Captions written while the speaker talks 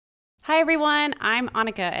Hi, everyone. I'm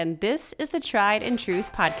Annika, and this is the Tried and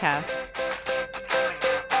Truth podcast.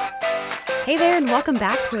 Hey there, and welcome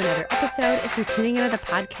back to another episode. If you're tuning into the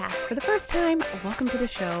podcast for the first time, welcome to the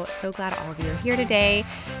show. So glad all of you are here today.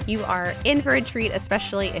 You are in for a treat,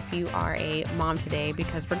 especially if you are a mom today,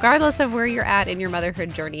 because regardless of where you're at in your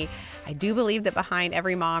motherhood journey, I do believe that behind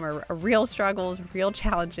every mom are real struggles, real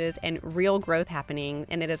challenges, and real growth happening.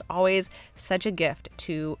 And it is always such a gift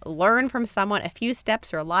to learn from someone a few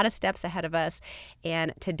steps or a lot of steps ahead of us.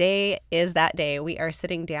 And today is that day. We are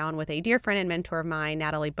sitting down with a dear friend and mentor of mine,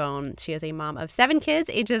 Natalie Bone. She is a mom of 7 kids,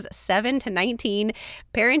 ages 7 to 19,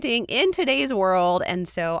 parenting in today's world. And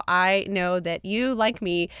so I know that you, like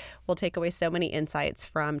me, will take away so many insights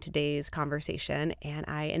from today's conversation, and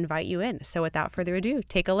I invite you in. So without further ado,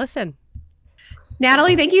 take a listen.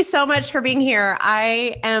 Natalie, thank you so much for being here.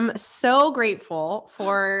 I am so grateful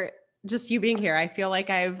for just you being here. I feel like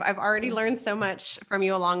I've already learned so much from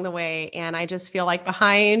you along the way, and I just feel like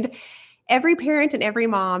behind every parent and every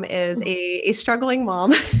mom is a struggling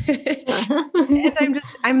mom. And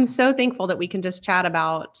I'm so thankful that we can just chat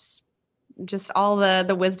about just all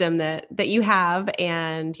the wisdom that you have.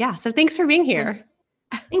 And yeah, so thanks for being here.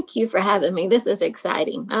 Thank you for having me. This is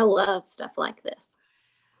exciting. I love stuff like this.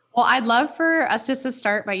 Well, I'd love for us just to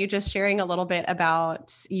start by you just sharing a little bit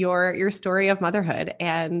about your story of motherhood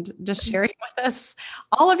and just sharing with us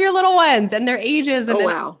all of your little ones and their ages. And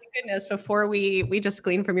wow. Goodness, before we just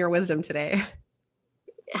glean from your wisdom today.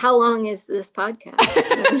 How long is this podcast?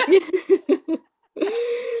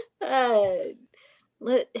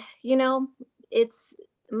 It's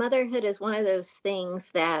motherhood is one of those things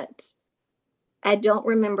that I don't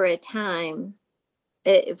remember a time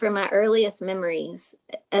from my earliest memories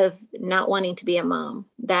of not wanting to be a mom.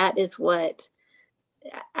 That is what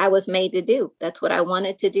I was made to do. That's what I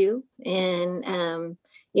wanted to do. And,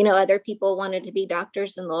 other people wanted to be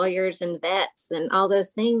doctors and lawyers and vets and all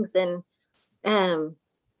those things. And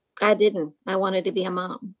I didn't. I wanted to be a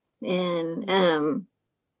mom. And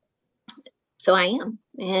so I am.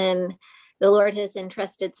 And the Lord has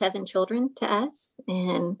entrusted 7 children to us.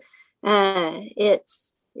 And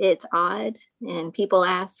it's odd, and people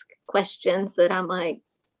ask questions that I'm like,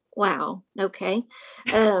 wow, okay.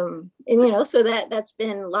 So that's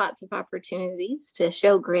been lots of opportunities to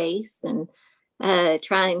show grace and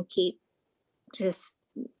try and keep just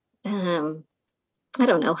humble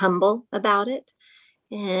about it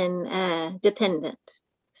and dependent.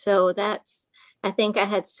 So I think I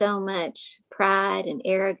had so much pride and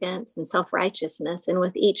arrogance and self-righteousness, and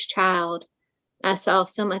with each child I saw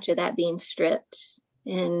so much of that being stripped.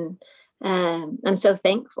 And I'm so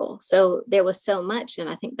thankful. So there was so much. And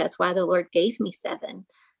I think that's why the Lord gave me 7.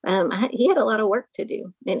 He had a lot of work to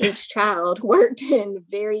do, and each child worked in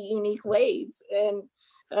very unique ways. And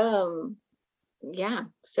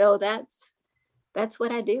so that's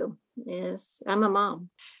what I do. Is I'm a mom.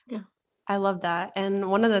 Yeah. I love that. And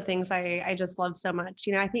one of the things I just love so much,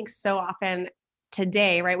 I think so often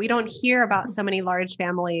today, right? We don't hear about so many large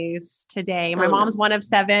families today. My mom's one of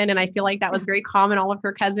 7, and I feel like that was very common. All of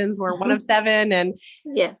her cousins were one of 7, and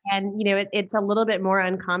yes, and it's a little bit more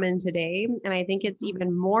uncommon today. And I think it's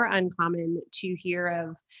even more uncommon to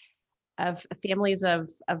hear of families of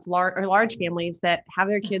large families that have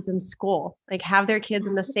their kids in school, like have their kids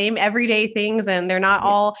in the same everyday things, and they're not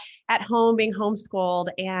all at home being homeschooled.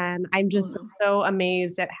 And I'm just so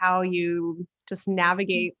amazed at how you just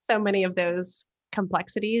navigate so many of those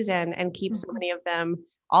complexities and keep so many of them,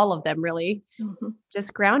 all of them really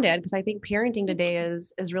just grounded. Because I think parenting today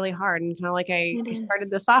is really hard. And kind of like I started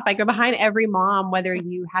this off, I go behind every mom, whether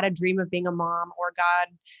you had a dream of being a mom or God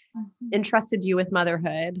entrusted you with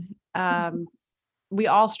motherhood. We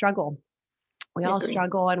all struggle. We all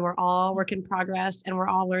struggle, and we're all work in progress, and we're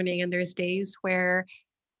all learning. And there's days where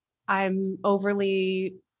I'm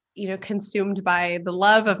overly consumed by the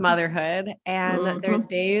love of motherhood. And there's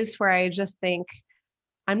days where I just think,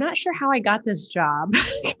 I'm not sure how I got this job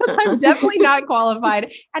because I'm definitely not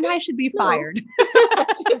qualified, and I should be fired. I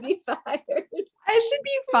should be fired. I should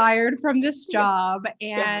be fired from this job.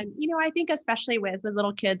 And, I think especially with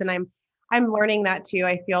little kids, and I'm learning that too.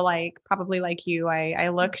 I feel like probably like you, I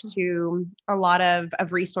look to a lot of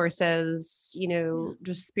resources,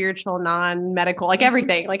 just spiritual, non-medical, like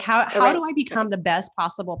everything, like how do I become the best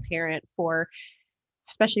possible parent for,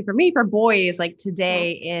 especially for me, for boys like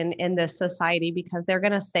today in this society, because they're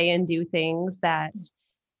going to say and do things that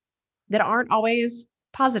aren't always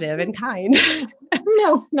positive and kind.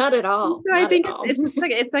 No, not at all. So I think it's just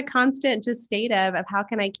like, it's a constant just state of how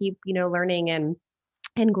can I keep, learning and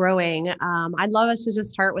growing. I'd love us to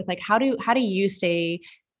just start with like, how do you stay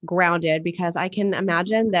grounded, because I can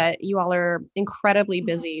imagine that you all are incredibly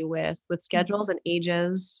busy with schedules and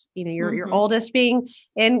ages. You know, your oldest being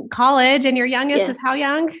in college and your youngest is Yes. how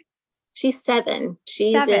young? She's 7.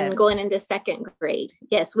 She's 7. going into 2nd grade.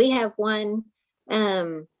 Yes, we have one.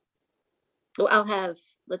 Well, I'll have,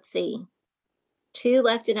 let's see, 2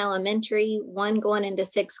 left in elementary, one going into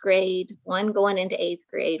 6th grade, one going into 8th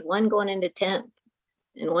grade, one going into 10th,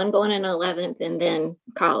 and one going into 11th, and then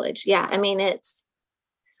college. Yeah, I mean, it's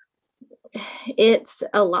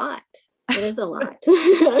a lot. It is a lot.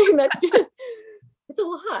 I mean, it's a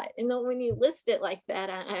lot. And then when you list it like that,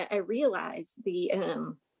 I realize the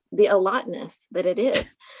allotness that it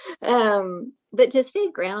is. But to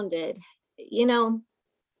stay grounded, you know,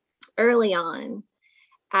 early on,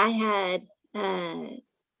 I had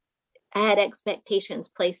expectations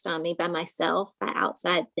placed on me by myself, by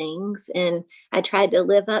outside things, and I tried to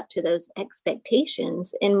live up to those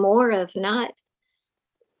expectations in more of not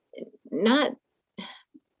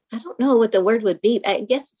I don't know what the word would be. I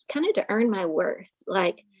guess kind of to earn my worth,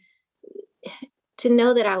 like to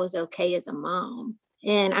know that I was okay as a mom.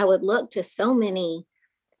 And I would look to so many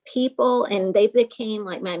people, and they became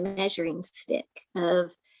like my measuring stick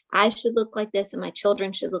of I should look like this and my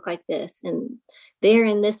children should look like this. And they're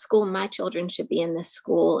in this school, my children should be in this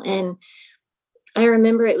school. And I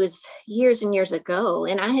remember it was years and years ago,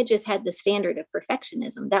 and I had just had the standard of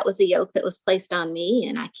perfectionism. That was the yoke that was placed on me,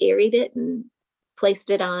 and I carried it and placed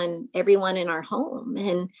it on everyone in our home.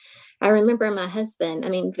 And I remember my husband, I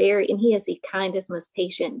mean, and he is the kindest, most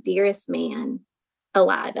patient, dearest man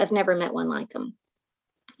alive. I've never met one like him.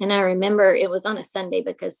 And I remember it was on a Sunday,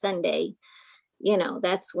 because Sunday, you know,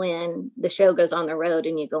 that's when the show goes on the road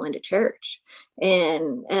and you go into church.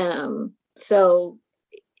 And so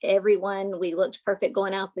everyone, we looked perfect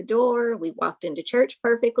going out the door. We walked into church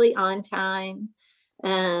perfectly on time,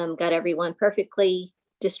 got everyone perfectly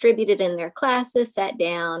distributed in their classes, sat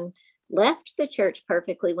down, left the church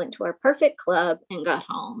perfectly, went to our perfect club, and got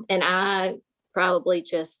home. And I probably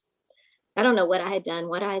just, I don't know what I had done,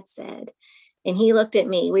 what I had said. And he looked at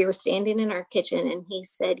me. We were standing in our kitchen, and he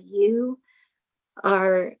said, "You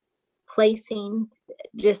are placing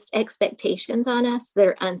just expectations on us that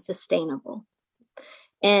are unsustainable."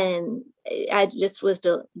 And I just was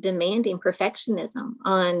demanding perfectionism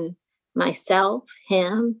on myself,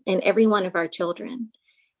 him, and every one of our children.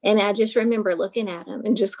 And I just remember looking at him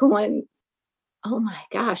and just going, oh my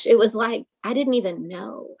gosh, it was like I didn't even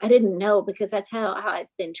know. I didn't know, because that's how I'd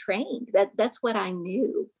been trained. That's what I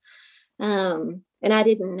knew. And I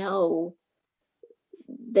didn't know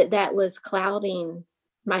that was clouding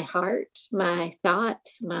my heart, my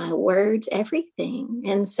thoughts, my words, everything.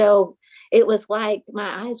 And so it was like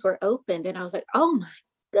my eyes were opened, and I was like, oh my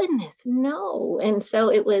goodness, no. And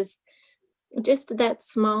so it was just that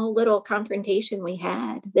small little confrontation we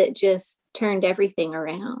had that just turned everything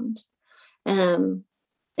around. And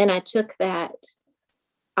I took that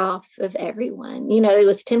off of everyone. You know, it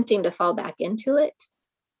was tempting to fall back into it.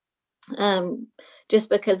 Just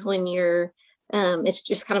because when you're, it's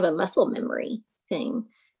just kind of a muscle memory thing.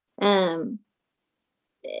 And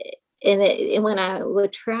when I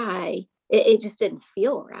would try, it just didn't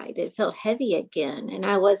feel right. It felt heavy again. And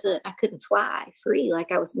I couldn't fly free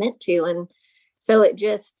like I was meant to. And so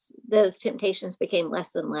those temptations became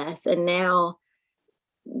less and less. And now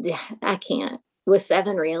I can't, with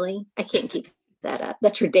 7, really, I can't keep that up.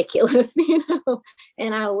 That's ridiculous, you know,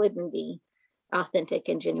 and I wouldn't be authentic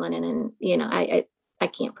and genuine. And you know, I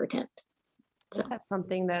can't pretend. So that's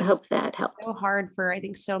something that I hope that helps. So hard for, I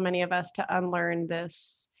think, so many of us to unlearn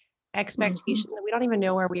this expectation that we don't even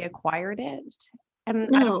know where we acquired it.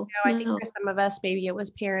 And I don't know, I think for some of us, maybe it was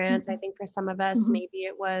parents. I think for some of us, maybe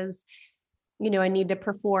it was, you know, a need to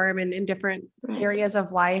perform in different areas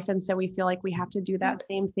of life. And so we feel like we have to do that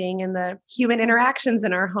same thing in the human interactions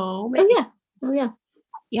in our home. Oh yeah.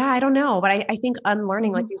 Yeah, I don't know. But I think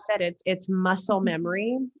unlearning, like you said, it's muscle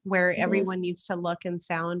memory where everyone needs to look and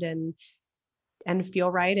sound and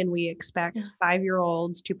feel right. And we expect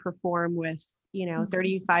 5-year-olds to perform with, you know,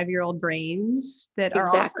 35-year-old brains that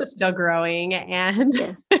are also still growing. And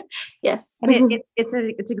yes. And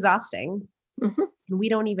it's exhausting. And we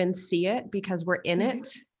don't even see it because we're in it.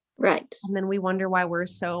 Right. And then we wonder why we're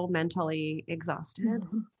so mentally exhausted.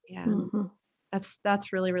 Yeah.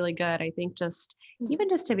 That's really, really good. I think even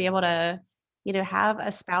just to be able to, you know, have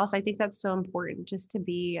a spouse, I think that's so important, just to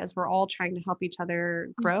be, as we're all trying to help each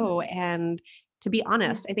other grow and to be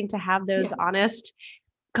honest. I think to have those honest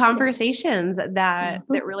conversations that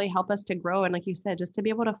really help us to grow. And like you said, just to be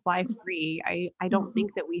able to fly free. I don't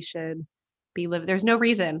think that we should be there's no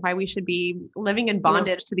reason why we should be living in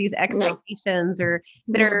bondage to these expectations or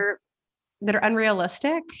that are that are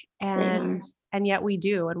unrealistic, They are. and yet we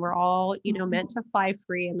do, and we're all, meant to fly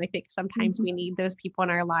free. And I think sometimes we need those people in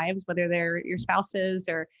our lives, whether they're your spouses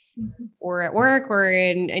or at work or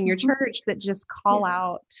in your church, that just call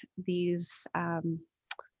out these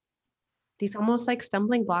almost like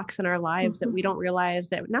stumbling blocks in our lives that we don't realize,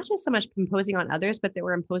 that not just so much imposing on others, but that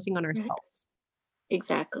we're imposing on ourselves.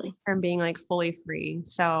 Exactly. From being like fully free.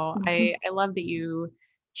 So I love that you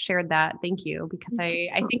shared that. Thank you. Because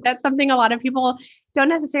I think that's something a lot of people don't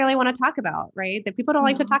necessarily want to talk about, right? That people don't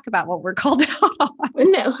like to talk about what we're called out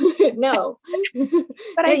on. No.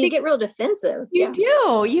 But I think you get real defensive. You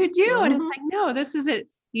do. And it's like, no, this isn't,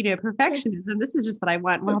 perfectionism. This is just that I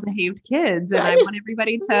want well-behaved kids, and I want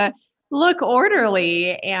everybody to look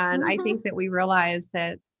orderly. And I think that we realize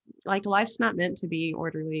that like life's not meant to be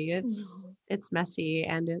orderly. It's messy,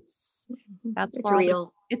 and it's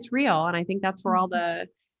real. It's real. And I think that's where all the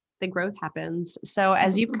growth happens. So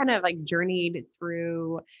as you've kind of like journeyed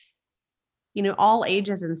through, all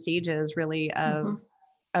ages and stages really of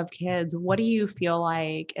kids, what do you feel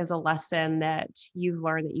like is a lesson that you've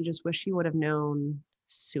learned that you just wish you would have known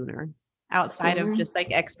sooner, outside of just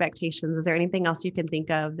like expectations? Is there anything else you can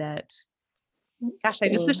think of that, gosh, I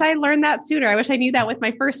just wish I learned that sooner. I wish I knew that with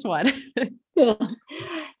my first one.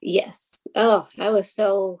 Yes. Oh, I was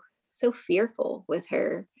so fearful with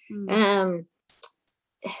her.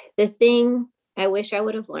 The thing I wish I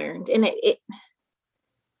would have learned, and it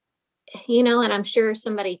and I'm sure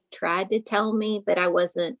somebody tried to tell me, but I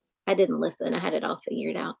didn't listen. I had it all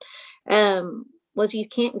figured out. Was you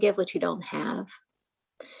can't give what you don't have.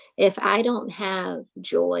 If I don't have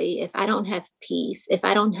joy, if I don't have peace, if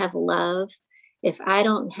I don't have love, if I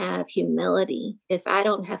don't have humility, if I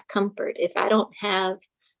don't have comfort, if I don't have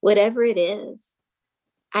whatever it is,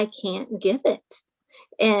 I can't give it.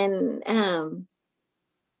 And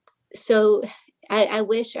so I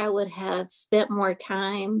wish I would have spent more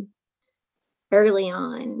time early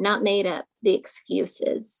on, not made up the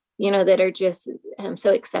excuses, that are just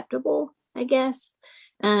so acceptable, I guess.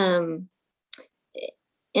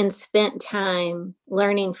 And spent time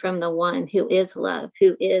learning from the one who is love,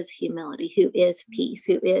 who is humility, who is peace,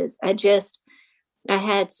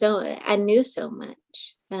 I knew so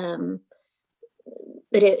much,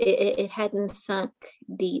 but it hadn't sunk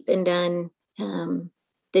deep and done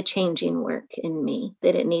the changing work in me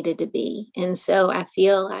that it needed to be. And so I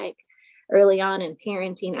feel like early on in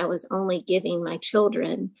parenting, I was only giving my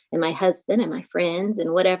children and my husband and my friends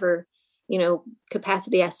and whatever,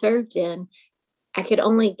 capacity I served in, I could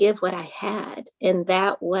only give what I had. And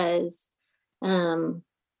that was, a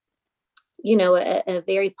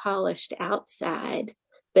very polished outside,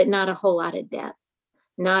 but not a whole lot of depth,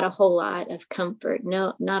 not a whole lot of comfort,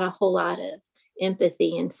 not a whole lot of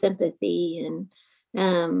empathy and sympathy.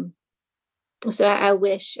 And so I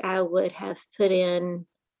wish I would have put in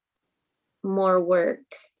more work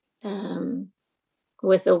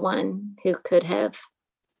with the one who could have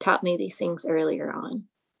taught me these things earlier on.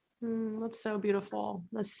 That's so beautiful.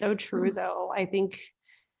 That's so true, though. I think,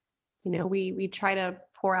 we try to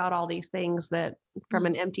pour out all these things that from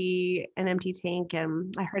an empty tank.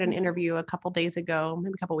 And I heard an interview a couple days ago,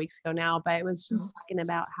 maybe a couple weeks ago now, but it was just talking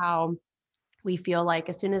about how we feel like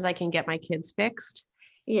as soon as I can get my kids fixed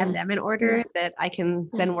and them in order, that I can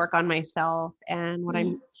then work on myself. And what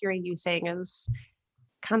I'm hearing you saying is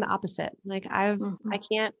kind of the opposite. Like I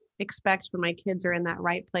can't expect when my kids are in that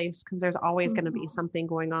right place, because there's always going to be something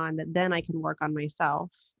going on, that then I can work on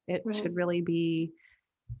myself. It should really be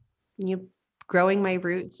growing my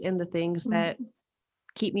roots in the things that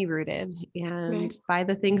keep me rooted, and by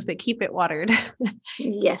the things that keep it watered.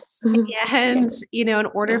 Yes. And in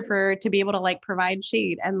order to be able to like provide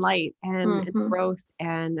shade and light and growth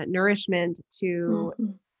and nourishment to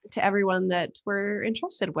everyone that we're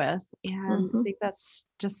entrusted with. And I think that's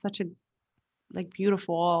just such a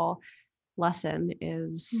beautiful lesson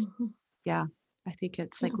is, I think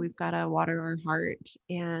it's like we've got to water our heart,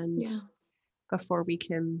 and before we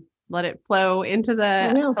can let it flow into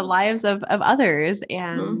the lives of others.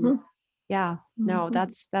 And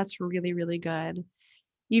that's really, really good.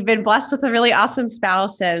 You've been blessed with a really awesome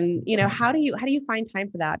spouse. And, how do you find time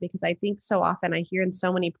for that? Because I think so often I hear in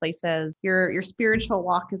so many places, your spiritual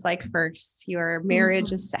walk is like first, your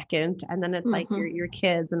marriage is second, and then it's like your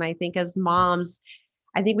kids. And I think as moms,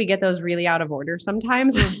 I think we get those really out of order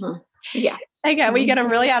sometimes. Yeah. We get them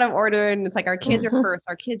really out of order, and it's like our kids are first,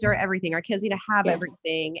 our kids are everything, our kids need to have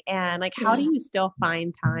everything. And like, how do you still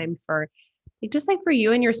find time for just like for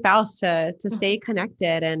you and your spouse to stay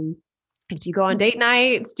connected? And do you go on date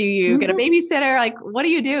nights? Do you get a babysitter? Like, what do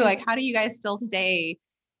you do? Like, how do you guys still stay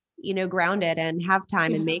grounded and have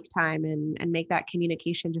time and Yeah. make time and make that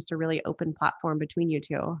communication just a really open platform between you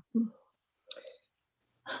two.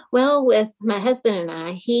 Well, with my husband and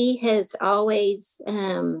I, he has always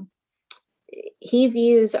he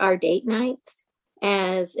views our date nights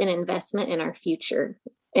as an investment in our future.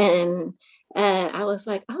 And I was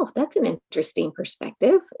like, oh, that's an interesting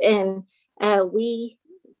perspective. And we,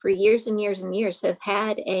 for years and years and years, have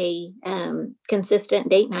had a consistent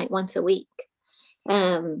date night once a week.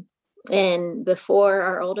 Um, and before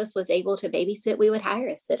our oldest was able to babysit, we would hire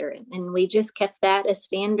a sitter, and we just kept that as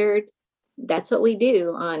standard. That's what we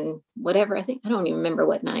do on whatever, I don't even remember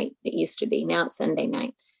what night it used to be. Now it's Sunday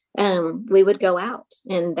night. We would go out,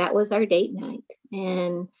 and that was our date night.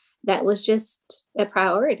 And that was just a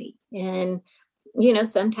priority. And,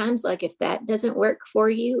 sometimes, like, if that doesn't work for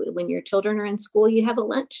you when your children are in school, you have a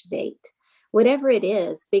lunch date, whatever it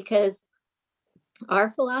is, because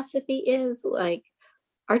our philosophy is like,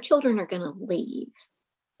 our children are going to leave.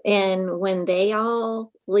 And when they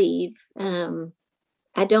all leave,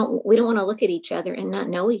 we don't want to look at each other and not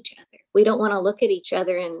know each other. We don't want to look at each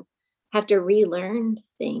other and have to relearn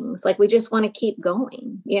things. Like, we just want to keep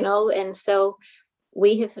going, And so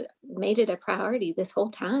we have made it a priority this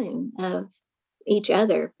whole time of each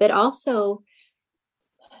other, but also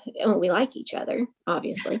we like each other,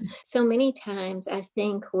 obviously. So many times I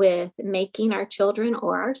think with making our children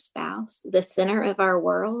or our spouse the center of our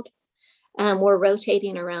world, we're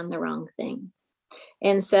rotating around the wrong thing.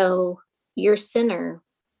 And so your center,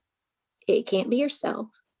 it can't be yourself,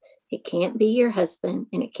 it can't be your husband,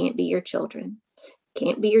 and it can't be your children, it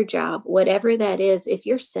can't be your job, whatever that is. If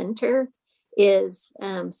your center is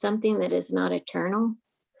something that is not eternal,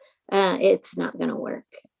 it's not going to work.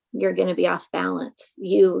 You're going to be off balance.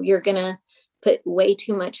 You're going to put way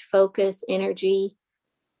too much focus, energy,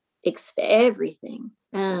 everything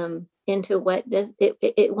into what does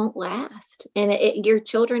it won't last. And your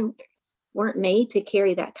children weren't made to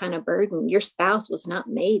carry that kind of burden. Your spouse was not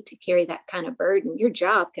made to carry that kind of burden. Your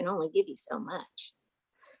job can only give you so much.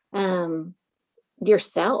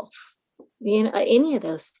 Yourself, any of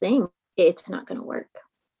those things, it's not going to work,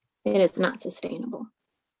 and it's not sustainable.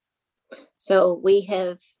 So we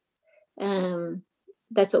have,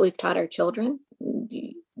 that's what we've taught our children.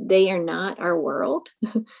 They are not our world.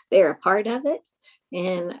 They're a part of it.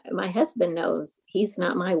 And my husband knows he's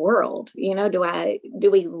not my world.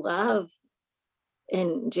 Do we love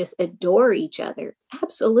and just adore each other?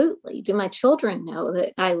 Absolutely. Do my children know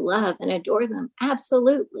that I love and adore them?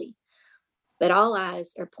 Absolutely. But all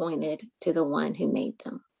eyes are pointed to the one who made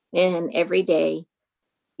them. And every day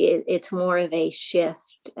it's more of a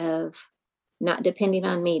shift of not depending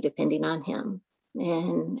on me, depending on him.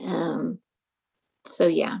 And so,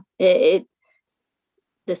 yeah, the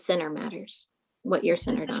center matters. What you're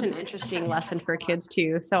centered on. Such an interesting lesson for kids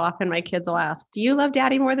too. So often my kids will ask, do you love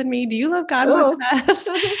daddy more than me? Do you love God more than us?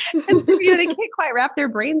 And so, they can't quite wrap their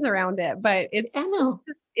brains around it, but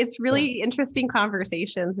it's really interesting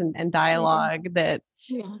conversations and dialogue that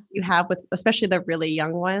you have with, especially the really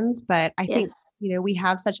young ones. But I think, we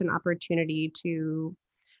have such an opportunity to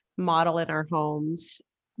model in our homes,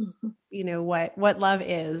 what love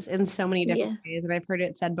is in so many different ways. And I've heard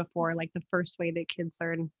it said before, like the first way that kids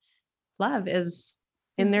learn love is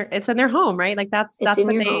it's in their home, right? Like that's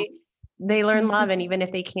when they learn love. And even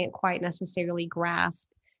if they can't quite necessarily grasp,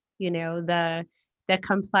 the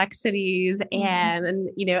complexities and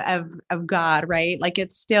of God, right? Like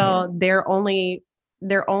it's still their only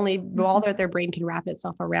all that their brain can wrap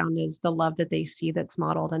itself around is the love that they see that's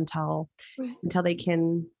modeled until they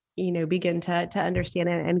can, begin to understand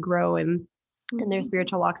it and grow in their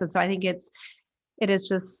spiritual walks. And so I think it's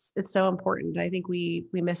so important. I think we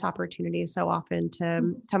miss opportunities so often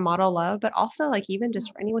to model love, but also like even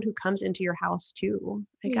just for anyone who comes into your house too.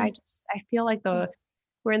 Like I feel like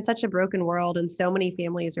we're in such a broken world, and so many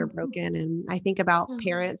families are broken. And I think about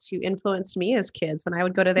parents who influenced me as kids when I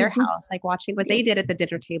would go to their house, like watching what they did at the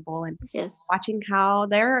dinner table and watching how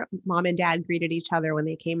their mom and dad greeted each other when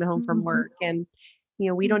they came home from work. And,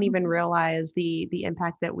 we don't even realize the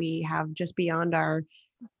impact that we have just beyond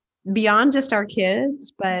just our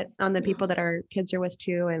kids, but on the people that our kids are with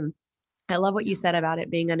too. And I love what you said about it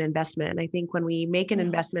being an investment. And I think when we make an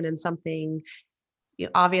investment in something,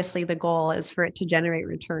 obviously the goal is for it to generate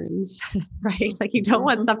returns, right? Like you don't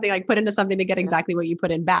want something like put into something to get exactly what you put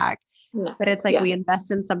in back, but it's like we invest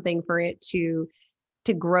in something for it to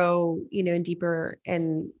grow, and deeper.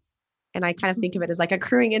 And I kind of think of it as like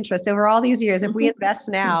accruing interest over all these years. If we invest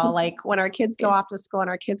now, like when our kids go off to school and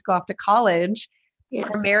our kids go off to college,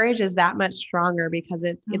 our marriage is that much stronger because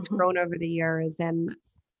it's grown over the years. And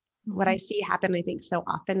what I see happen, I think so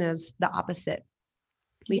often is the opposite.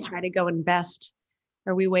 we Yeah. try to go invest,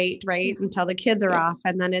 or we wait, right, until the kids are off. Yes.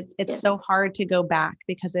 And then it's Yes. so hard to go back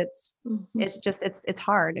because it's Mhm. just, it's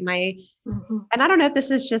hard. And I Mhm. don't know if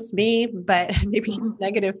this is just me, but maybe it's Mhm.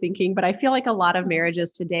 negative thinking, but I feel like a lot of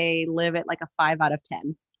marriages today live at like a 5 out of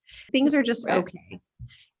 10. Things are just Right. okay.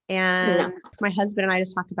 No. And my husband and I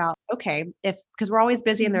just talked about, okay, because we're always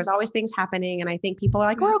busy and there's always things happening. And I think people are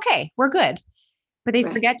like, we're okay, we're good. But they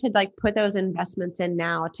Right. forget to like put those investments in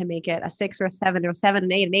now to make it a 6 or a 7 or 7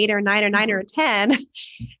 and 8 and 8 or 9 or 9 or a 10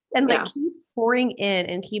 and like Yeah. keep pouring in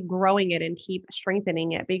and keep growing it and keep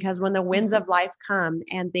strengthening it. Because when the winds of life come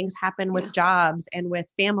and things happen with Yeah. jobs and with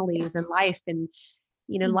families and life and,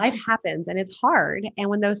 life happens and it's hard. And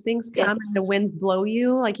when those things come Yes. and the winds blow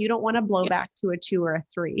you, like you don't want to blow back to a 2 or a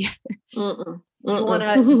 3. Mm-mm. You want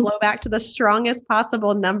to blow back to the strongest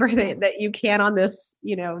possible number that you can on this,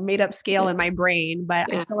 made up scale in my brain.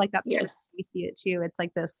 But I Yeah. feel like that's kind of Yes. how we see it too. It's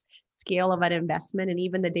like this scale of an investment. And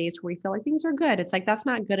even the days where we feel like things are good, it's like, that's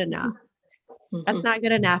not good enough. That's Mhm. not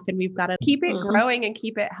good enough. And we've got to keep it Mhm. growing and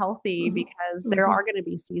keep it healthy Mhm. because there Mhm. are going to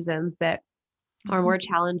be seasons that are more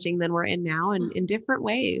challenging than we're in now and in different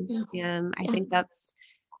ways. Yeah. And I Yeah. think that's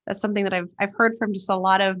something that I've heard from just a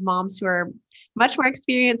lot of moms who are much more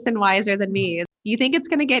experienced and wiser than me. You think it's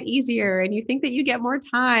going to get easier and you think that you get more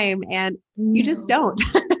time and you just don't.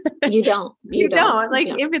 You don't. You don't. Like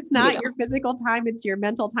Yeah. if it's You not don't. your physical time, it's your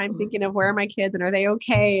mental time Mhm. thinking of where are my kids and are they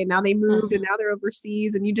okay? And now they moved and now they're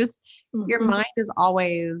overseas and your Mhm. mind is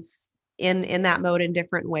always in that mode in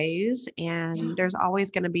different ways. And Yeah. there's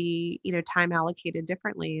always going to be, time allocated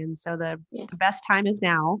differently. And so the Yes. best time is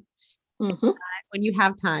now. Mhm. When you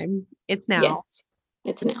have time, it's now. Yes.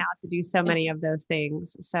 It's now. To do so many of those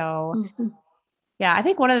things. So Mhm. yeah, I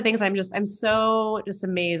think one of the things I'm so just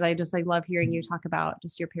amazed. I love hearing you talk about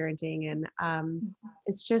just your parenting and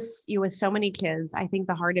it's just you with so many kids. I think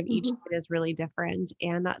the heart of each Mhm. kid is really different.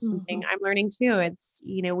 And that's something Mhm. I'm learning too. It's,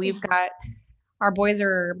 we've got our boys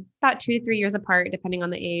are about 2 to 3 years apart, depending on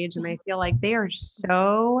the age. And I feel like they are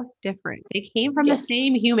so different. They came from the Yes.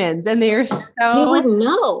 same humans and they're You so wouldn't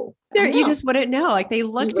know. I you know. just wouldn't know. Like they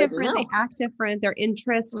look You wouldn't different, they know. act different, their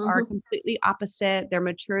interests are Mhm. completely opposite, their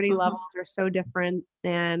maturity Mhm. levels are so different.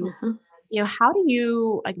 And Mhm. how do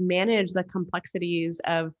you like manage the complexities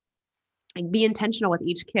of like be intentional with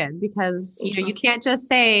each kid? Because you can't just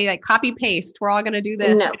say like copy paste, we're all going to do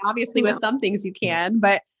this. I No. mean, obviously with No. some things you can,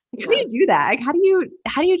 but like, how do No. you do that? Like how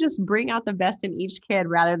do you just bring out the best in each kid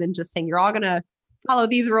rather than just saying you're all going to follow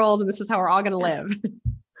these rules and this is how we're all going to live?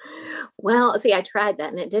 Well, see, I tried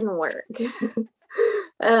that and it didn't work. It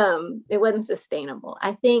wasn't sustainable.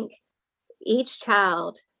 I think each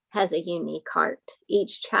child has a unique heart.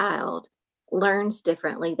 Each child learns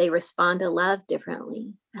differently. They respond to love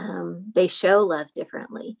differently. They show love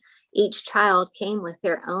differently. Each child came with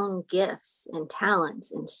their own gifts and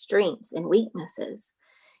talents and strengths and weaknesses.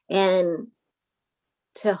 And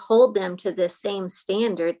to hold them to this same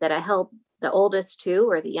standard that I held the oldest to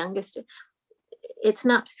or the youngest to, it's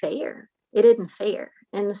not fair. It isn't fair.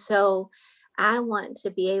 And so I want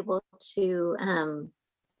to be able to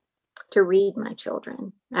read my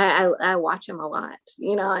children. I watch them a lot,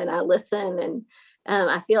 and I listen and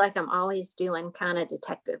I feel like I'm always doing kind of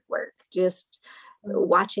detective work, just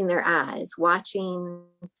watching their eyes, watching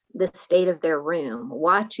the state of their room,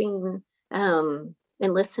 watching and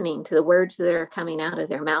listening to the words that are coming out of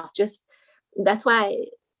their mouth. Just that's why,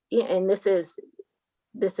 and this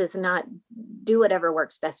is not do whatever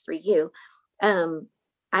works best for you.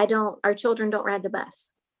 Our children don't ride the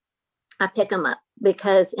bus. I pick them up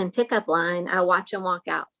because in pickup line, I watch them walk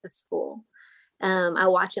out of school. I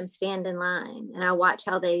watch them stand in line and I watch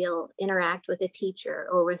how they'll interact with a teacher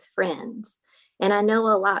or with friends. And I know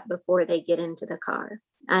a lot before they get into the car.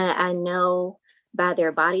 I know by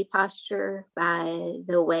their body posture, by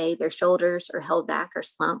the way their shoulders are held back or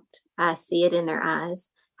slumped. I see it in their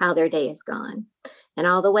eyes, how their day is gone. And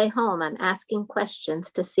all the way home, I'm asking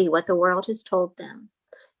questions to see what the world has told them.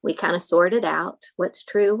 We kind of sort it out, what's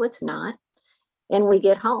true, what's not. And we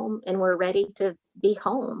get home and we're ready to be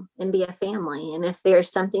home and be a family. And if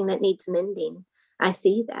there's something that needs mending, I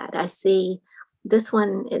see that. I see this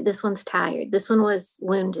one's tired. This one was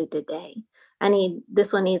wounded today.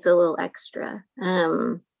 This one needs a little extra.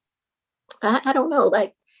 I don't know,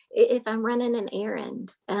 like if I'm running an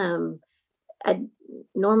errand, I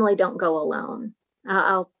normally don't go alone.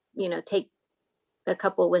 I'll take a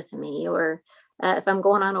couple with me, or if I'm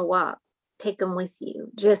going on a walk, take them with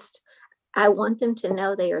you. Just I want them to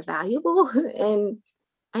know they are valuable and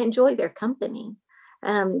I enjoy their company.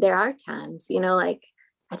 There are times, like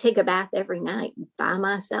I take a bath every night by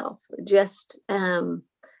myself, just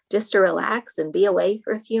to relax and be away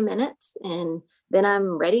for a few minutes and then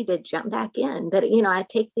I'm ready to jump back in. But,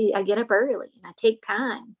 I get up early and I take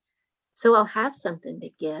time. So I'll have something to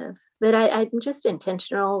give. But I'm just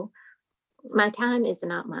intentional. My time is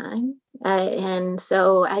not mine. And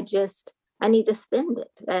so I need to spend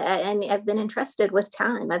it. I've been entrusted with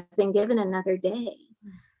time. I've been given another day.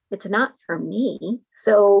 It's not for me.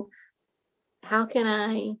 So how can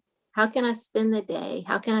I spend the day?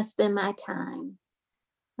 How can I spend my time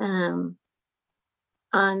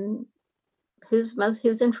on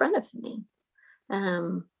who's in front of me?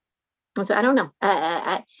 And so I don't know.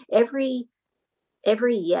 Every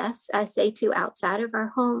yes I say to outside of our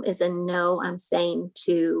home is a no I'm saying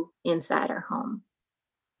to inside our home.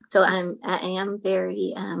 So I am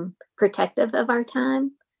very protective of our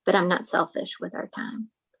time, but I'm not selfish with our time.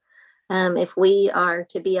 If we are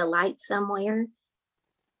to be a light somewhere,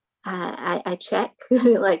 I check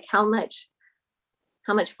like how much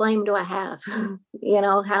flame do I have?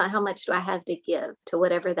 How much do I have to give to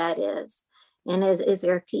whatever that is? And is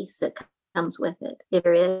there a piece that comes with it? If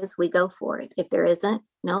there is, we go for it. If there isn't,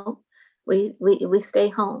 no, we stay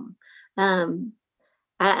home. I'm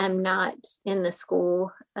not in the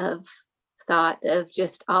school of thought of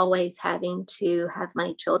just always having to have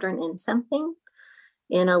my children in something,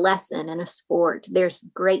 in a lesson, in a sport. There's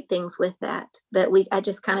great things with that, but I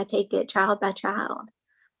just kind of take it child by child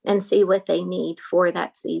and see what they need for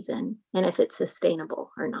that season and if it's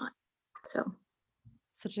sustainable or not. So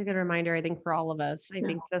such a good reminder, I think, for all of us. I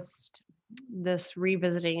think just this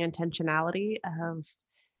revisiting intentionality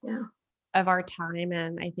of our time.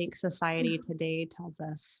 And I think society today tells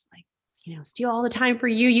us, like, steal all the time for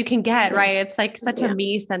you can get, right? It's like such a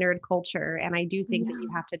me-centered culture. And I do think that you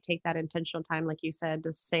have to take that intentional time, like you said,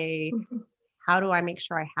 to say, how do I make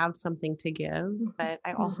sure I have something to give? But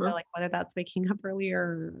I also like, whether that's waking up earlier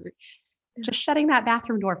or just shutting that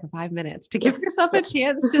bathroom door for 5 minutes to give yourself a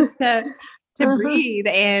chance just to breathe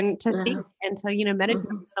and to think and to, meditate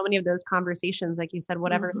on so many of those conversations. Like you said,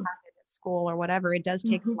 whatever's happened at school or whatever, it does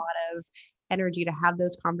take a lot of energy to have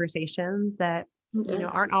those conversations that,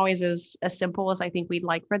 aren't always as simple as I think we'd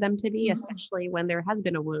like for them to be, especially when there has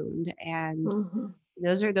been a wound. And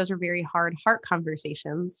those are very hard heart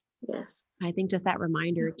conversations. Yes. I think just that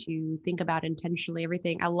reminder to think about intentionally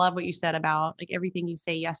everything. I love what you said about like everything you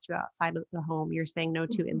say yes to outside of the home, you're saying no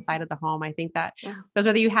to inside of the home. I think that goes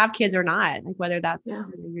whether you have kids or not, like whether that's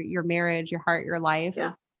your marriage, your heart, your life.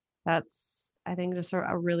 That's, I think, just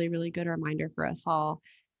a really, really good reminder for us all.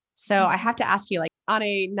 So I have to ask you, like, on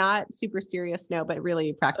a not super serious note, but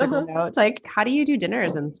really practical note, it's like, how do you do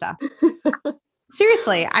dinners and stuff?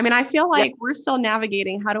 Seriously. I mean, I feel like we're still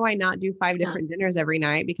navigating. How do I not do 5 different dinners every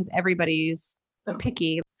night? Because everybody's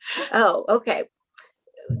picky. Oh, okay.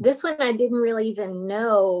 This one, I didn't really even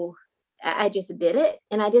know. I just did it.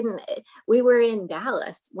 And we were in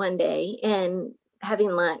Dallas one day and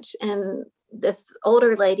having lunch, and this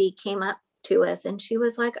older lady came up to us and she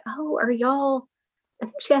was like, "Oh, are y'all," I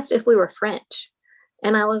think she asked if we were French.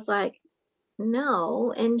 And I was like,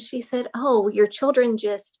 "No." And she said, "Oh, your children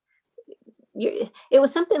it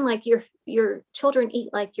was something like your children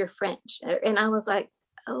eat like you're French." And I was like,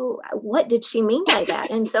 "Oh, what did she mean by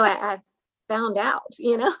that?" And so I found out,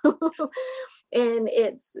 and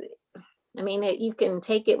you can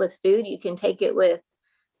take it with food. You can take it with,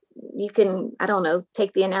 I don't know,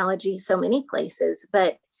 take the analogy so many places,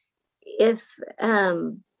 but if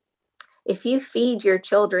you feed your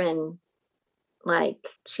children like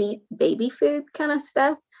cheap baby food kind of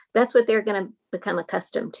stuff, that's what they're going to become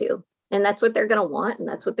accustomed to. And that's what they're going to want. And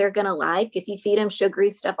that's what they're going to like. If you feed them sugary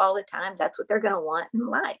stuff all the time, that's what they're going to want and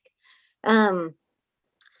like.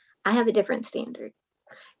 I have a different standard.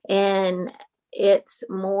 And it's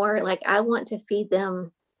more like I want to feed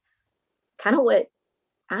them kind of what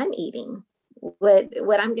I'm eating,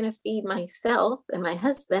 what I'm going to feed myself and my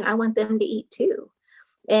husband. I want them to eat too.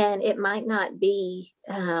 And it might not be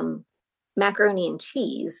macaroni and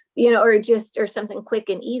cheese, or something quick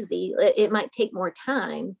and easy. It might take more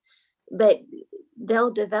time, but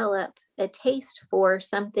they'll develop a taste for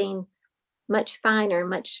something much finer,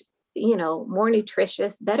 much, more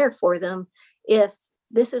nutritious, better for them if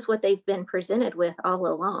this is what they've been presented with all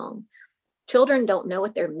along. Children don't know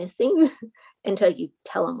what they're missing until you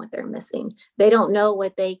tell them what they're missing. They don't know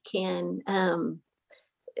what they can,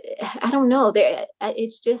 I don't know.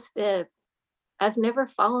 It's just, I've never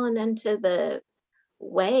fallen into the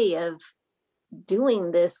way of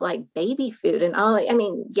doing this like baby food and all. I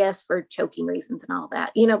mean, yes, for choking reasons and all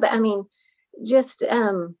that, but I mean, just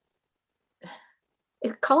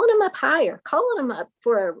calling them up higher, calling them up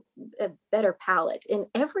for a better palate in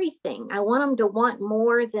everything. I want them to want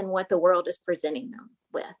more than what the world is presenting them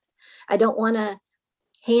with. I don't want to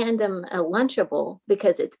hand them a Lunchable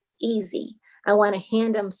because it's easy. I want to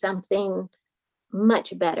hand them something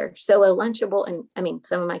much better. So a Lunchable, and I mean,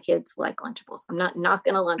 some of my kids like Lunchables. I'm not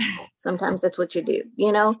knocking a Lunchable. Sometimes that's what you do,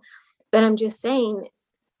 but I'm just saying,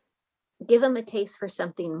 give them a taste for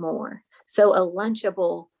something more. So a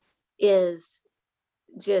Lunchable is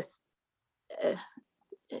just a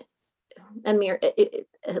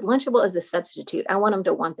Lunchable is a substitute. I want them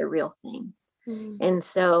to want the real thing. And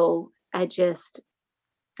so I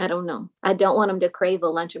don't know. I don't want them to crave a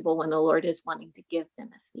Lunchable when the Lord is wanting to give them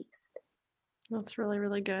a feast. That's really,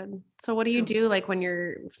 really good. So what do you do like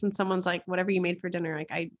since someone's like, whatever you made for dinner, like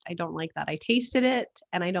I don't like that. I tasted it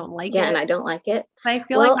and I don't like it. Yeah, and I don't like it. So I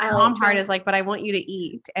feel like my mom heart is like, but I want you to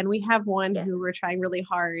eat. And we have one who we're trying really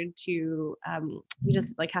hard to, he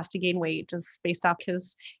just like has to gain weight just based off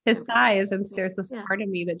his size. And there's this part of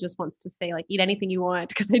me that just wants to say like, eat anything you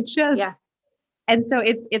want. Cause and so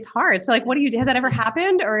it's hard. So like, what do you do? Has that ever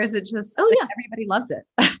happened? Or is it just everybody loves it?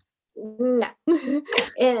 No.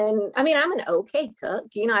 And I mean, I'm an okay cook,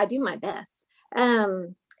 I do my best.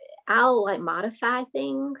 I'll like modify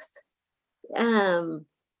things.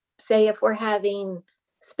 Say if we're having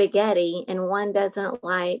spaghetti and one doesn't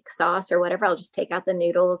like sauce or whatever, I'll just take out the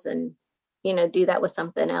noodles and, do that with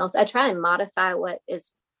something else. I try and modify what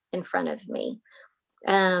is in front of me.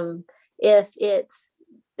 If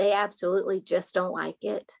they absolutely just don't like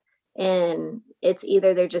it, and it's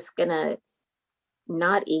either they're just gonna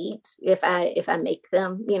not eat if I make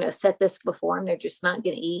them, set this before them, they're just not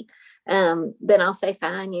going to eat. Then I'll say,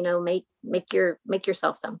 fine, make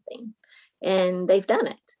yourself something. And they've done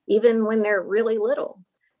it even when they're really little.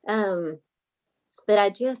 But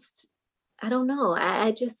I don't know.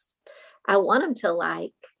 I want them to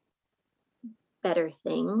like better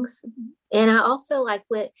things. And I also like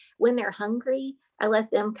when they're hungry, I let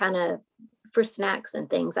them kind of, for snacks and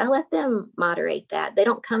things, I let them moderate that. They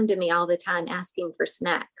don't come to me all the time asking for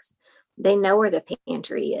snacks. They know where the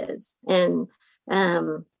pantry is. And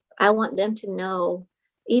I want them to know,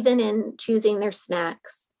 even in choosing their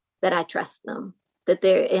snacks, that I trust them, that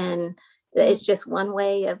they're in, that it's just one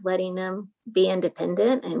way of letting them be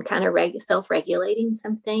independent and kind of self-regulating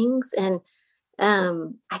some things. And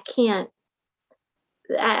I can't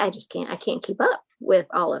keep up with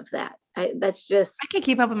all of that. I can't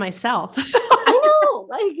keep up with myself. I know,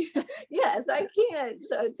 like, yes, I can't.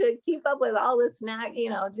 So to keep up with all the snack,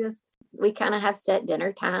 we kind of have set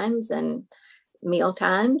dinner times and meal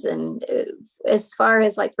times. And as far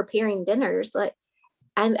as like preparing dinners, like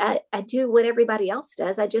I do what everybody else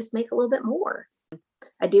does. I just make a little bit more.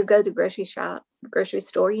 I do go to the grocery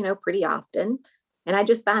store, pretty often, and I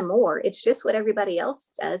just buy more. It's just what everybody else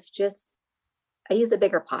does. Just I use a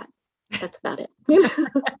bigger pot. That's about it.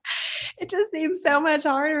 It just seems so much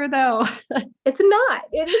harder though. It's not.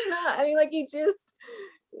 It is not. I mean, like you just,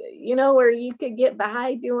 where you could get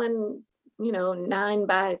by doing, 9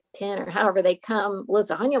 by 10 or however they come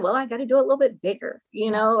lasagna. Well, I got to do it a little bit bigger,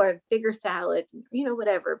 or bigger salad,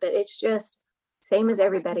 whatever. But it's just same as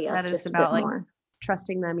everybody else. Just about like more.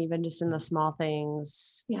 Trusting them even just in the small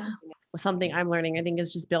things. Yeah. Something I'm learning, I think,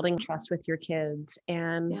 is just building trust with your kids.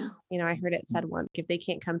 And, I heard it said once, if they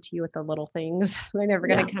can't come to you with the little things, they're never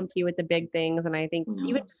going to come to you with the big things. And I think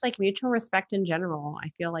even just like mutual respect in general, I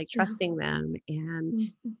feel like trusting them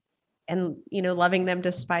and, loving them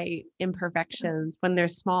despite imperfections when they're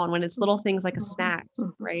small and when it's little things like a snack,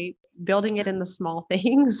 right? Building it in the small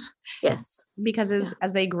things. Yes. Because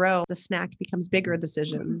as they grow, the snack becomes bigger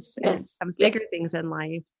decisions and becomes bigger things in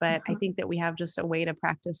life. But I think that we have just a way to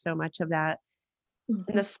practice so much of that in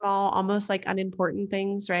the small, almost like unimportant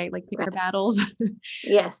things, right? Like pick your battles.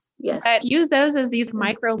 Yes. But use those as these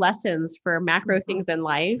micro lessons for macro things in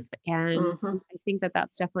life. And I think that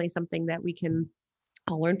that's definitely something that we can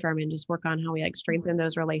all learn from and just work on how we like strengthen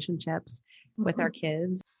those relationships with our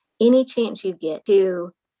kids. Any chance you get to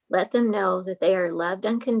let them know that they are loved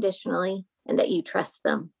unconditionally and that you trust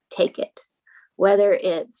them, take it. Whether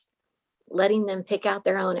it's letting them pick out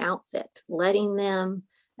their own outfit, letting them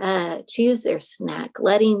choose their snack,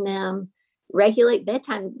 letting them regulate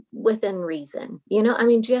bedtime within reason,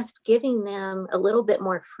 just giving them a little bit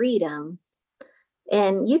more freedom.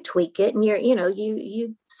 And you tweak it and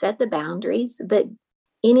you set the boundaries, but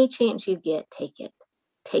any chance you get, take it.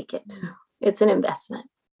 It's an investment.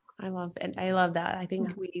 I love that. I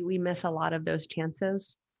think we miss a lot of those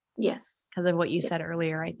chances. Yes. Because of what you said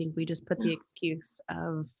earlier. I think we just put the excuse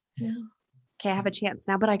of, okay, I have a chance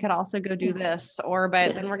now, but I could also go do this,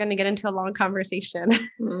 then we're going to get into a long conversation.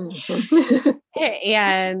 And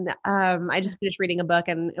I just finished reading a book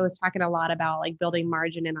and it was talking a lot about like building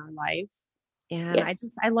margin in our life. And Yes.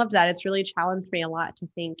 I love that. It's really challenged me a lot to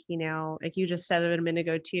think, like you just said it a minute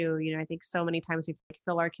ago too, I think so many times we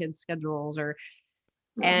fill our kids' schedules Mhm.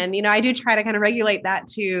 and, I do try to kind of regulate that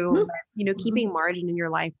too, Mhm. but, Mhm. keeping margin in your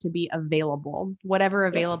life to be available, whatever Yeah,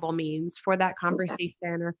 available means for that exactly.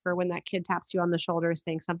 conversation or for when that kid taps you on the shoulder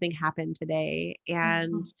saying something happened today.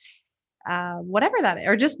 And Mhm. whatever that is,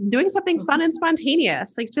 or just doing something fun Mhm. and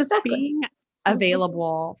spontaneous, like just Exactly. being Mhm.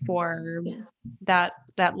 available for Yes.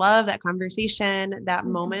 that love, that conversation, that Mhm.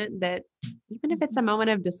 moment that even if it's a Mhm. moment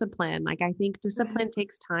of discipline, like I think Right. discipline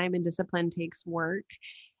takes time and discipline takes work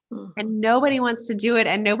Mhm. and nobody wants to do it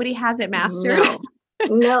and nobody has it mastered.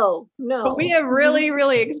 No, no, But we no. have Mhm. really,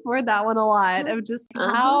 really explored that one a lot Mhm. of just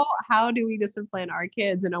Uh-huh. how do we discipline our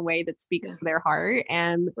kids in a way that speaks Yeah. to their heart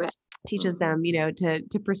and Right. teaches Mhm. them,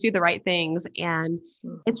 to pursue the right things. And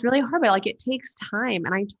it's Mhm. really hard, but like it takes time.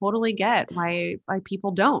 And I totally get why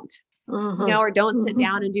people don't, Mhm. or don't sit Mhm.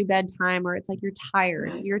 down and do bedtime, or it's like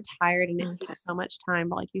Right. you're tired and it Okay. takes so much time.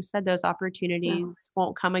 But like you said, those Yeah. opportunities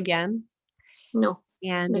won't come again. No,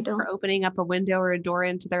 And they if we're don't. opening up a window or a door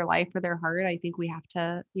into their life or their heart, I think we have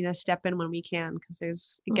to, step in when we can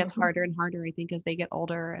because it gets Mhm. harder and harder, I think, as they get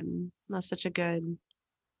older. And that's such a good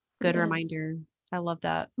Yes. reminder. I love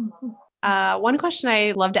that. Mhm. One question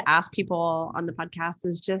I love to ask people on the podcast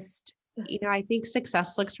is just, Yeah. I think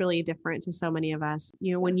success looks really different to so many of us.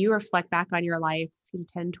 When Yes. you reflect back on your life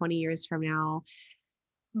 10, 20 years from now,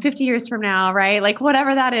 Mhm. 50 years from now, right? Like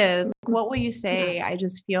whatever that is, Mhm. what will you Yeah. say? I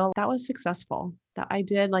just feel that was successful, that I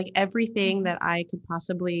did like everything Mhm. that I could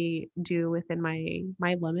possibly do within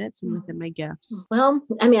my limits and within Mhm. my gifts. Well,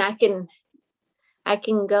 I mean, I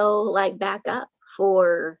can go like back up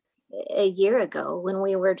for a year ago when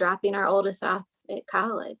we were dropping our oldest off at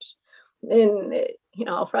college. And,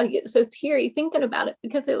 I'll probably get so teary thinking about it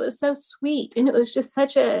because it was so sweet. And it was just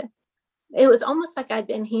it was almost like I'd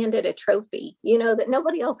been handed a trophy, that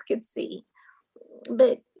nobody else could see.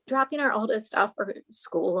 But dropping our oldest off for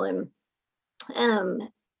school and um,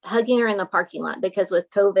 hugging her in the parking lot because with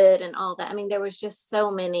COVID and all that, I mean, there was just so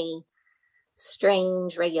many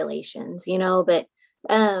strange regulations, but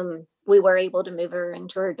we were able to move her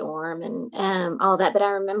into her dorm and all that. But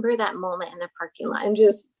I remember that moment in the parking lot and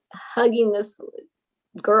just hugging this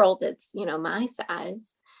girl that's, my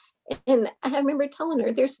size. And I remember telling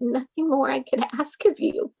her, there's nothing more I could ask of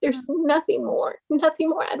you. There's nothing more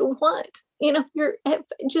I'd want. You're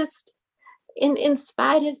just in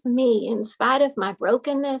spite of me, in spite of my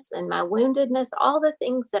brokenness and my woundedness, all the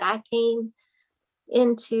things that I came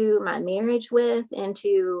into my marriage with,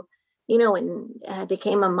 into, when I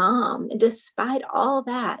became a mom, and despite all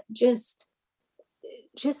that, just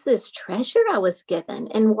this treasure I was given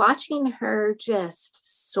and watching her just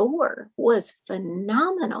soar was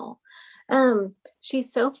phenomenal.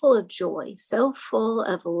 She's so full of joy, so full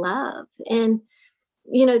of love. And,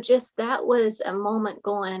 just that was a moment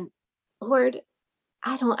going, Lord,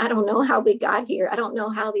 I don't know how we got here. I don't know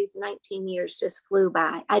how these 19 years just flew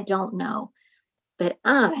by. I don't know. But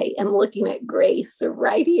I am looking at Grace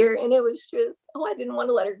right here. And it was just, oh, I didn't want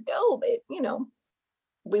to let her go, but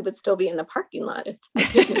we would still be in the parking lot if I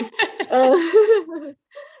didn't. Uh,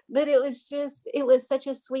 but it was such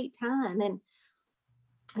a sweet time. And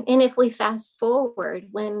if we fast forward,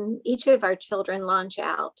 when each of our children launch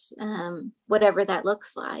out, whatever that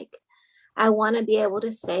looks like, I want to be able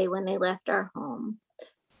to say when they left our home,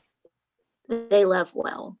 they love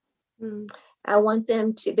well. Mm. I want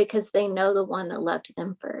them to, because they know the one that loved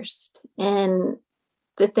them first, and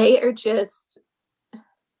that they just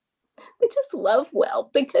love well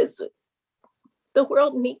because the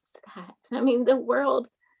world needs that. I mean, the world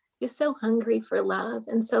is so hungry for love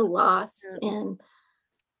and so lost and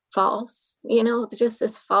false, just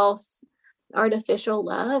this false artificial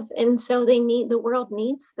love. And so the world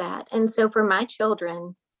needs that. And so for my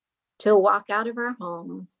children to walk out of our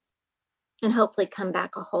home and hopefully come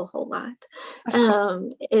back a whole lot,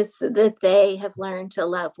 is that they have learned to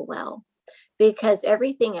love well, because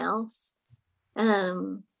everything else,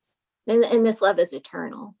 um, and this love is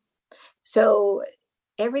eternal. So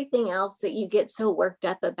everything else that you get so worked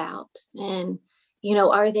up about, and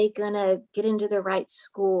are they going to get into the right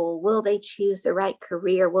school? Will they choose the right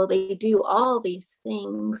career? Will they do all these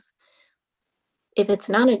things? If it's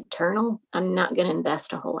not eternal, I'm not going to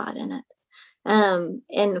invest a whole lot in it.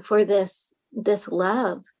 And for this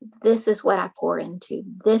love, this is what I pour into.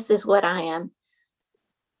 This is what I'm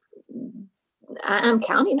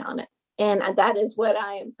counting on it. And that is what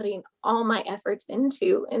I am putting all my efforts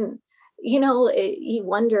into. And, you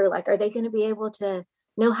wonder, like, are they going to be able to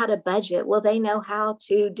know how to budget? Will they know how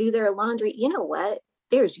to do their laundry? You know what?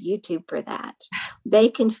 There's YouTube for that. They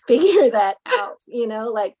can figure that out,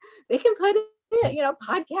 like they can put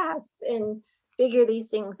podcast and figure these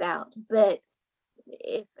things out. But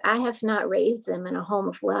if I have not raised them in a home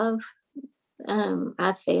of love,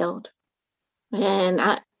 I've failed. And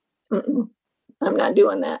I'm not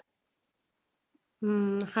doing that.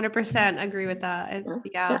 100% agree with that.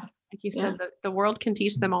 Yeah. Like you said, the world can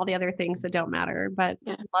teach them all the other things that don't matter, but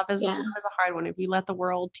love is a hard one. If you let the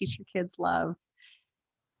world teach your kids love,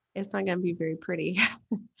 it's not going to be very pretty.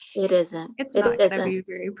 It isn't. It's not going to be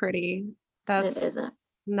very pretty. It isn't.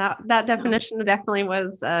 That definition definitely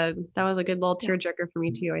was that was a good little tearjerker for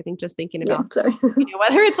me too. I think just thinking about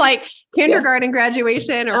whether it's like kindergarten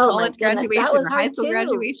graduation or college graduation or high school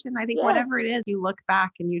graduation, I think whatever it is, you look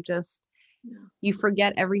back and you just you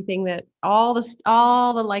forget everything, that all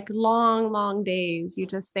the like long days, you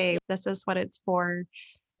just say this is what it's for.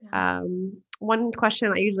 One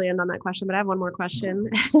question, I usually end on that question, but I have one more question.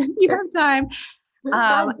 You have time.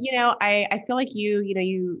 I feel like you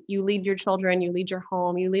lead your children, you lead your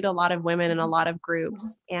home, you lead a lot of women in a lot of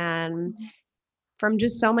groups. And from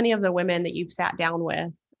just so many of the women that you've sat down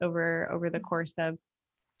with over the course of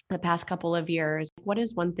the past couple of years, what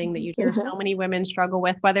is one thing that you hear so many women struggle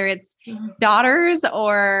with, whether it's daughters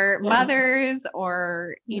or mothers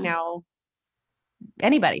or,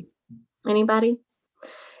 anybody?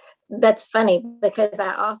 That's funny, because I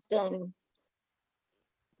often,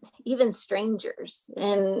 even strangers,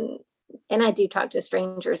 and I do talk to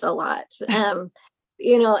strangers a lot, and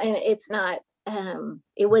it's not,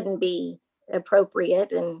 it wouldn't be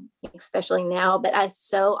appropriate, and especially now, but I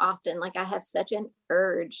so often, like, I have such an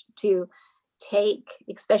urge to take,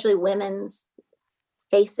 especially women's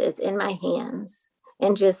faces in my hands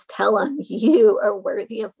and just tell them, you are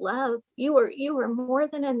worthy of love. You are more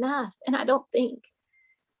than enough. And I don't think,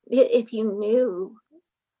 if you knew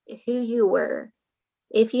who you were,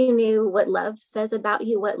 if you knew what love says about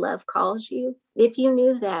you, what love calls you, if you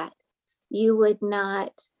knew that, you would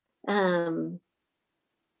not,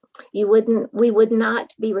 we would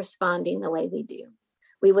not be responding the way we do.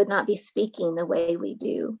 We would not be speaking the way we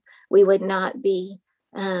do. We would not be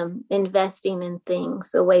investing in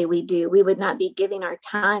things the way we do. We would not be giving our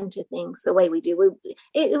time to things the way we do.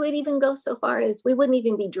 It would even go so far as we wouldn't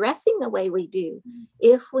even be dressing the way we do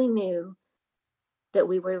if we knew that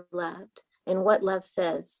we were loved and what love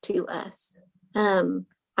says to us. I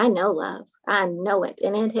know love. I know it.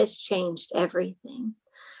 And it has changed everything.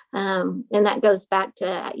 And that goes back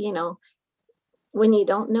to, when you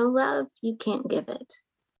don't know love, you can't give it.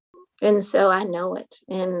 And so I know it.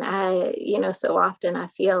 And I, so often I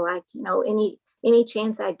feel like, any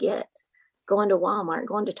chance I get, going to Walmart,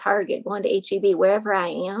 going to Target, going to HEB, wherever I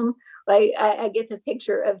am, like I get the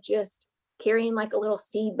picture of just carrying like a little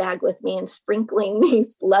seed bag with me and sprinkling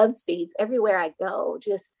these love seeds everywhere I go,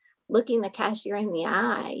 just looking the cashier in the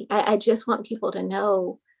eye. I just want people to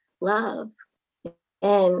know love.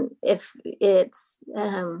 And if it's,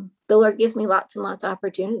 the Lord gives me lots and lots of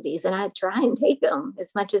opportunities, and I try and take them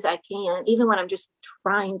as much as I can, even when I'm just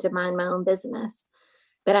trying to mind my own business.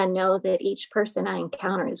 But I know that each person I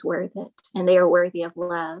encounter is worth it, and they are worthy of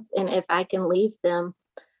love. And if I can leave them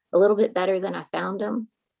a little bit better than I found them,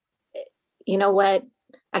 you know what?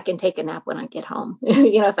 I can take a nap when I get home.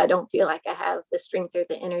 If I don't feel like I have the strength or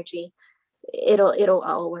the energy, it'll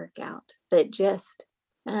all work out. But just,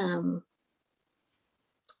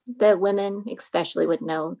 that women especially would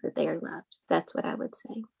know that they are loved. That's what I would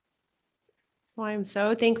say. Well, I'm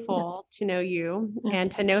so thankful to know you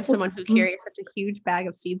and to know someone who carries such a huge bag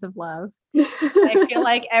of seeds of love. I feel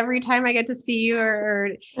like every time I get to see you or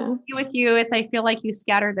be with you, I feel like you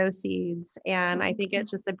scatter those seeds. And I think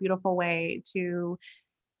it's just a beautiful way to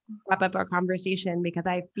wrap up our conversation, because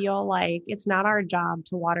I feel like it's not our job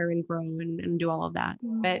to water and grow and do all of that,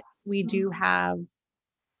 but we do have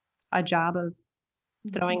a job of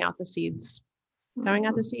throwing out the seeds, no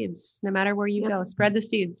matter where you go, spread the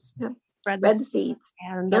seeds, spread the seeds,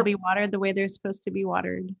 and they'll be watered the way they're supposed to be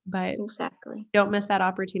watered, but don't miss that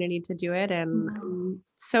opportunity to do it. And I'm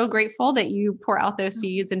so grateful that you pour out those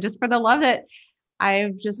seeds, and just for the love that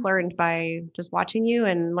I've just learned by just watching you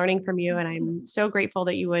and learning from you. And I'm so grateful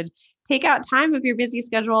that you would take out time of your busy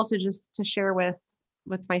schedule to share with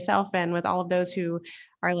myself and with all of those who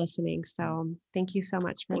are listening. So thank you so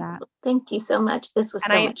much for that. Thank you so much. This was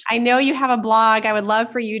so much fun. I know you have a blog. I would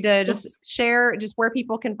love for you to just share just where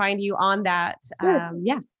people can find you on that.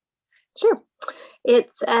 Sure.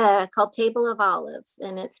 It's called Table of Olives,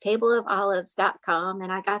 and it's tableofolives.com.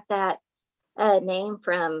 And I got that name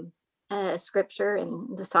from scripture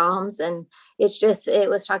and the Psalms. And it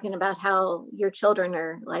was talking about how your children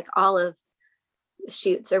are like olive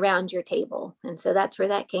shoots around your table. And so that's where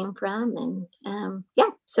that came from. And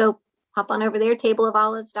so hop on over there,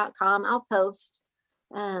 tableofolives.com. I'll post.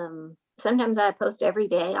 Sometimes I post every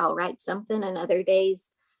day. I'll write something, and other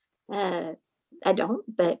days I don't,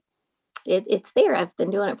 but it's there. I've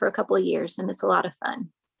been doing it for a couple of years, and it's a lot of fun.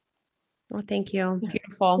 Well, thank you.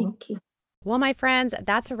 Beautiful. Thank you. Well, my friends,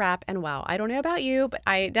 that's a wrap. And wow, I don't know about you, but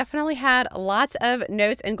I definitely had lots of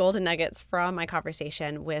notes and golden nuggets from my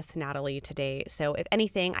conversation with Natalie today. So if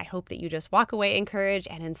anything, I hope that you just walk away encouraged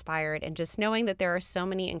and inspired, and just knowing that there are so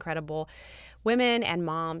many incredible women and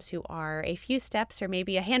moms who are a few steps or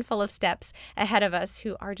maybe a handful of steps ahead of us,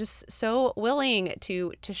 who are just so willing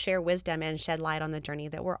to share wisdom and shed light on the journey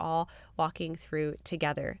that we're all walking through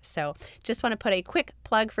together. So just want to put a quick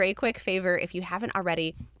plug for a quick favor. If you haven't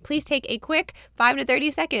already, please take a quick 5 to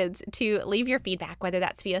 30 seconds to leave your feedback, whether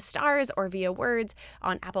that's via stars or via words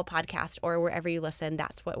on Apple Podcast or wherever you listen.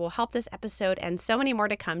 That's what will help this episode and so many more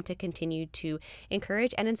to come to continue to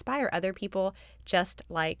encourage and inspire other people just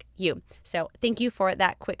like you. So thank you for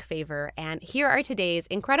that quick favor. And here are today's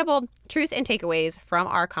incredible truths and takeaways from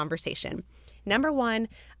our conversation. Number 1,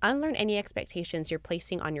 unlearn any expectations you're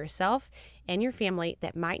placing on yourself and your family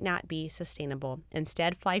that might not be sustainable.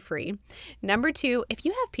 Instead, fly free. Number 2, if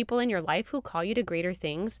you have people in your life who call you to greater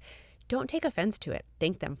things, don't take offense to it.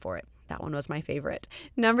 Thank them for it. That one was my favorite.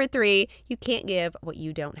 Number 3, you can't give what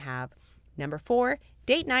you don't have. Number 4,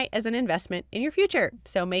 date night as an investment in your future.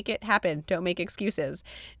 So make it happen. Don't make excuses.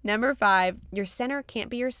 Number 5, your center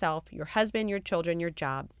can't be yourself, your husband, your children, your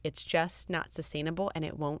job. It's just not sustainable and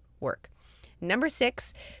it won't work. Number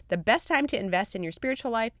 6, the best time to invest in your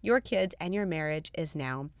spiritual life, your kids, and your marriage is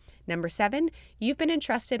now. Number 7, you've been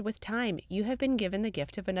entrusted with time. You have been given the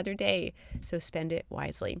gift of another day, so spend it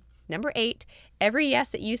wisely. Number 8, every yes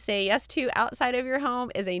that you say yes to outside of your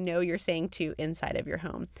home is a no you're saying to inside of your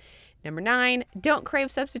home. Number 9, don't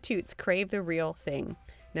crave substitutes, crave the real thing.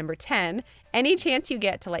 Number 10, any chance you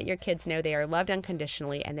get to let your kids know they are loved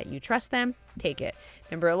unconditionally and that you trust them, take it.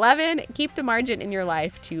 Number 11, keep the margin in your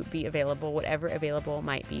life to be available, whatever available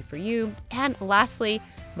might be for you. And lastly,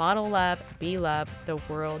 model love, be love. The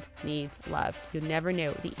world needs love. You never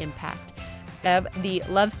know the impact of the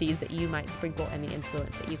love seeds that you might sprinkle and the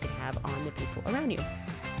influence that you can have on the people around you.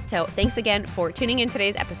 So thanks again for tuning in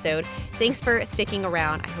today's episode. Thanks for sticking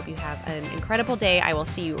around. I hope you have an incredible day. I will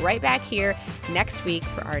see you right back here next week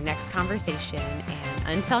for our next conversation. And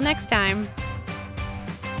until next time.